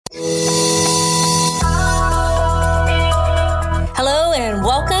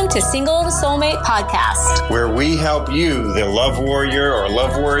to Single to Soulmate Podcast, where we help you, the love warrior or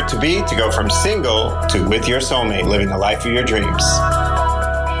love warrior to be, to go from single to with your soulmate, living the life of your dreams.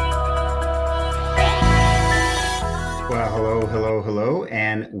 Well, hello,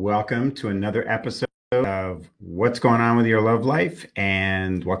 and welcome to another episode of What's Going On with Your Love Life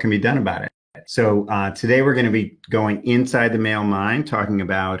and What Can Be Done About it. So today we're going to be going inside the male mind, talking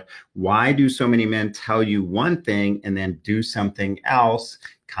about why do so many men tell you one thing and then do something else,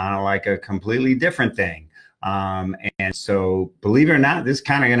 kind of like a completely different thing. And so, believe it or not, this is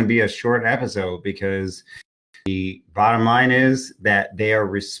kind of going to be a short episode because the bottom line is that they are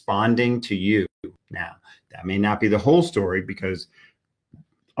responding to you. Now, that may not be the whole story, because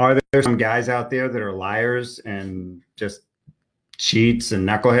are there some guys out there that are liars and just cheats and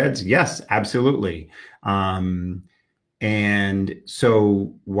knuckleheads? Yes, absolutely. And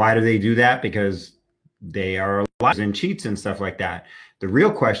so why do they do that? Because they are liars and cheats and stuff like that. The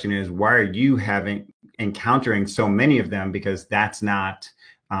real question is, why are you encountering so many of them? Because that's not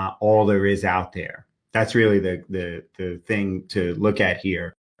all there is out there. That's really the thing to look at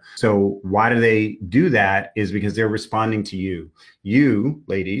here. So why do they do that? Is because they're responding to you. You,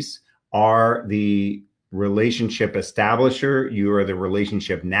 ladies, are the relationship establisher. You are the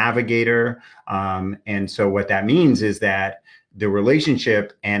relationship navigator. And so what that means is that the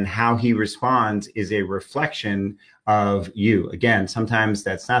relationship and how he responds is a reflection of you. Again, sometimes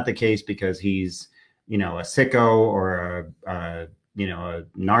that's not the case because he's, a sicko or a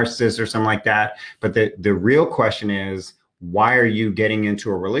narcissist or something like that. But the real question is, why are you getting into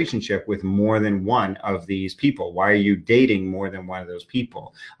a relationship with more than one of these people? Why are you dating more than one of those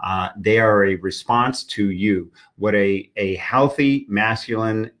people? They are a response to you. What a healthy,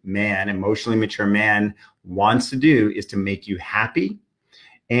 masculine man, emotionally mature man wants to do is to make you happy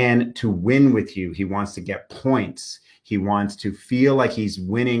and to win with you. He wants to get points. He wants to feel like he's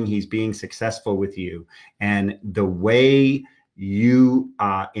winning. He's being successful with you. And the way you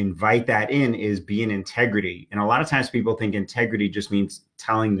invite that in is be in integrity. And a lot of times people think integrity just means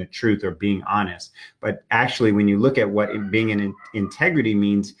telling the truth or being honest. But actually, when you look at what being in integrity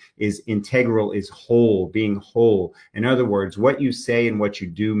means, is integral, is whole, being whole. In other words, what you say and what you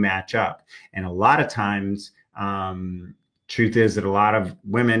do match up. And a lot of times, truth is that a lot of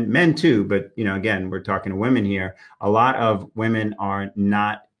women, men too, but again, we're talking to women here, a lot of women are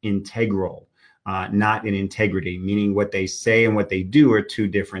not integral. Not in integrity, meaning what they say and what they do are two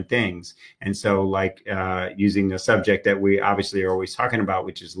different things. And so using the subject that we obviously are always talking about,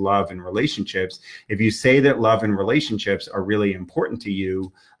 which is love and relationships, if you say that love and relationships are really important to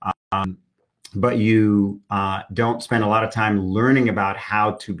you, but you don't spend a lot of time learning about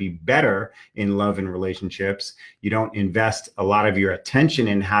how to be better in love and relationships, you don't invest a lot of your attention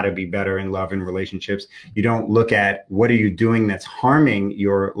in how to be better in love and relationships, you don't look at what are you doing that's harming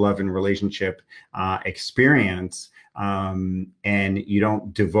your love and relationship experience, and you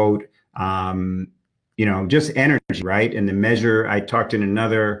don't devote just energy, right? And the measure, I talked in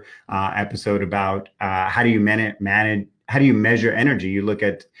another episode about how do you how do you measure energy? You look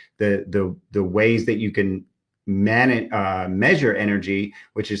at the ways that you can measure energy,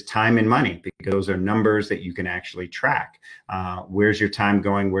 which is time and money, because those are numbers that you can actually track. Where's your time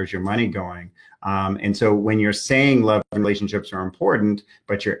going? Where's your money going? And so when you're saying love and relationships are important,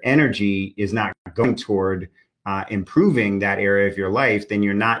 but your energy is not going toward improving that area of your life, then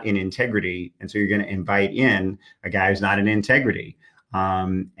you're not in integrity. And so you're going to invite in a guy who's not in integrity.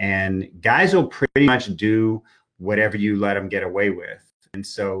 And guys will pretty much do whatever you let them get away with. And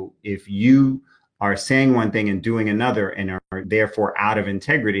so if you are saying one thing and doing another and are therefore out of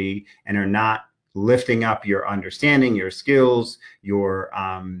integrity and are not lifting up your understanding, your skills, your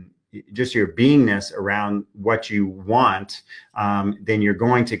just your beingness around what you want, then you're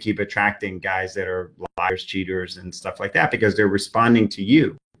going to keep attracting guys that are liars, cheaters, and stuff like that, because they're responding to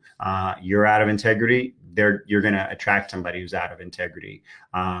you. You're out of integrity. You're going to attract somebody who's out of integrity.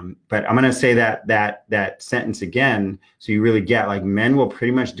 But I'm going to say that sentence again, so you really get, men will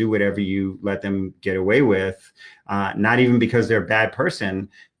pretty much do whatever you let them get away with, not even because they're a bad person,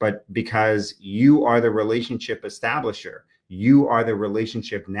 but because you are the relationship establisher. You are the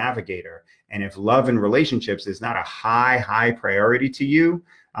relationship navigator. And if love and relationships is not a high priority to you,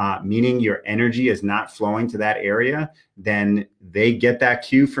 meaning your energy is not flowing to that area, then they get that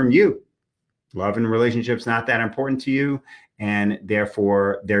cue from you. Love and relationships not that important to you, and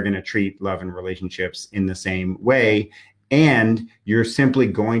therefore they're going to treat love and relationships in the same way. And you're simply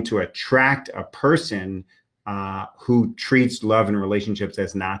going to attract a person who treats love and relationships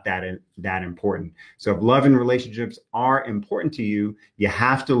as not that important. So if love and relationships are important to you, you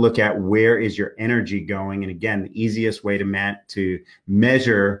have to look at where is your energy going. And again, the easiest way to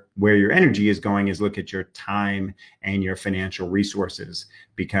measure where your energy is going is look at your time and your financial resources.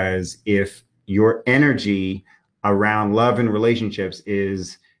 Because if your energy around love and relationships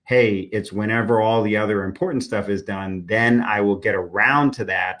is, hey, it's whenever all the other important stuff is done, then I will get around to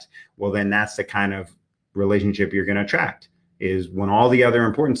that. Well, then that's the kind of relationship you're going to attract, is when all the other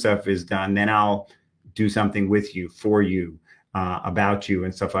important stuff is done, then I'll do something with you, for you, about you,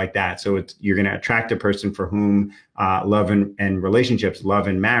 and stuff like that. So you're going to attract a person for whom love and relationships, love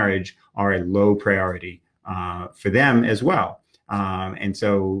and marriage are a low priority for them as well. And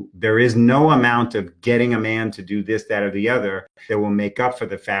so there is no amount of getting a man to do this, that, or the other that will make up for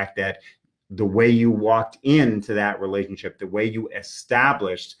the fact that the way you walked into that relationship, the way you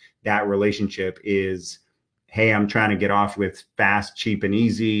established that relationship is, hey, I'm trying to get off with fast, cheap, and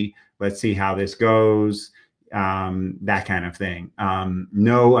easy. Let's see how this goes. That kind of thing.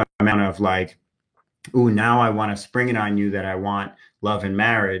 No amount of like, ooh, now I want to spring it on you that I want love and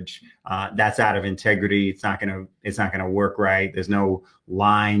marriage. That's out of integrity. It's not gonna work right. There's no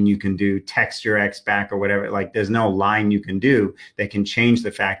line you can do, text your ex back or whatever. Like there's no line you can do that can change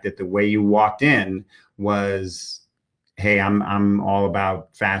the fact that the way you walked in was, hey, I'm all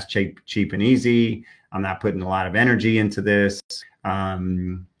about fast, cheap, and easy. I'm not putting a lot of energy into this.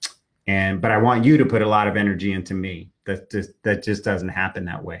 But I want you to put a lot of energy into me. That just doesn't happen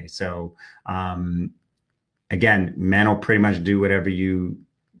that way. So, again, men will pretty much do whatever you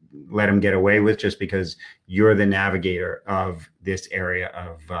let them get away with, just because you're the navigator of this area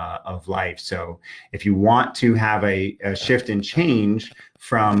of life. So if you want to have a shift and change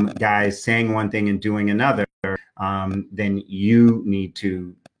from guys saying one thing and doing another, then you need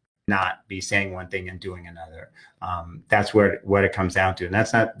to not be saying one thing and doing another. That's what it comes down to. And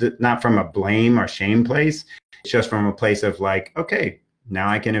that's not from a blame or shame place. It's just from a place of like, okay, now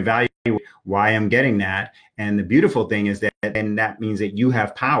I can evaluate why I'm getting that. And the beautiful thing is that means that you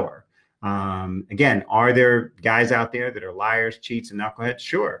have power. Again, are there guys out there that are liars, cheats, and knuckleheads?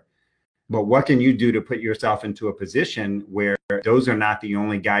 Sure. But what can you do to put yourself into a position where those are not the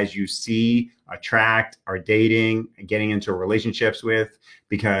only guys you see, attract, are dating, getting into relationships with?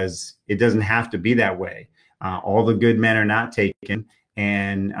 Because it doesn't have to be that way. All the good men are not taken,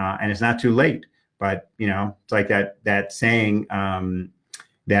 and it's not too late. But it's like that saying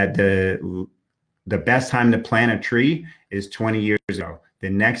that the best time to plant a tree is 20 years ago. The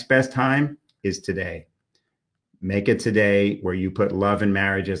next best time is today. Make it today, where you put love and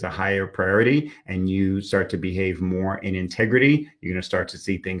marriage as a higher priority and you start to behave more in integrity. You're going to start to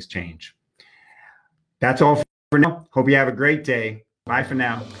see things change. That's all for now. Hope you have a great day. Bye for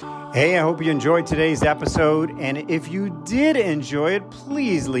now. Hey, I hope you enjoyed today's episode. And if you did enjoy it,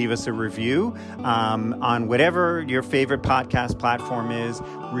 please leave us a review on whatever your favorite podcast platform is.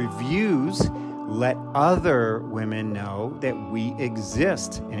 Reviews let other women know that we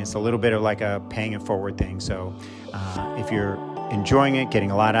exist. And it's a little bit of like a paying it forward thing. So if you're enjoying it,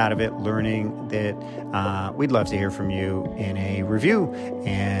 getting a lot out of it, learning that, we'd love to hear from you in a review.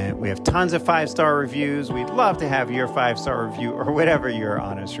 And we have tons of 5-star reviews. We'd love to have your 5-star review or whatever your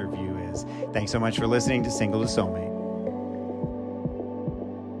honest review is. Thanks so much for listening to Single to Soulmate.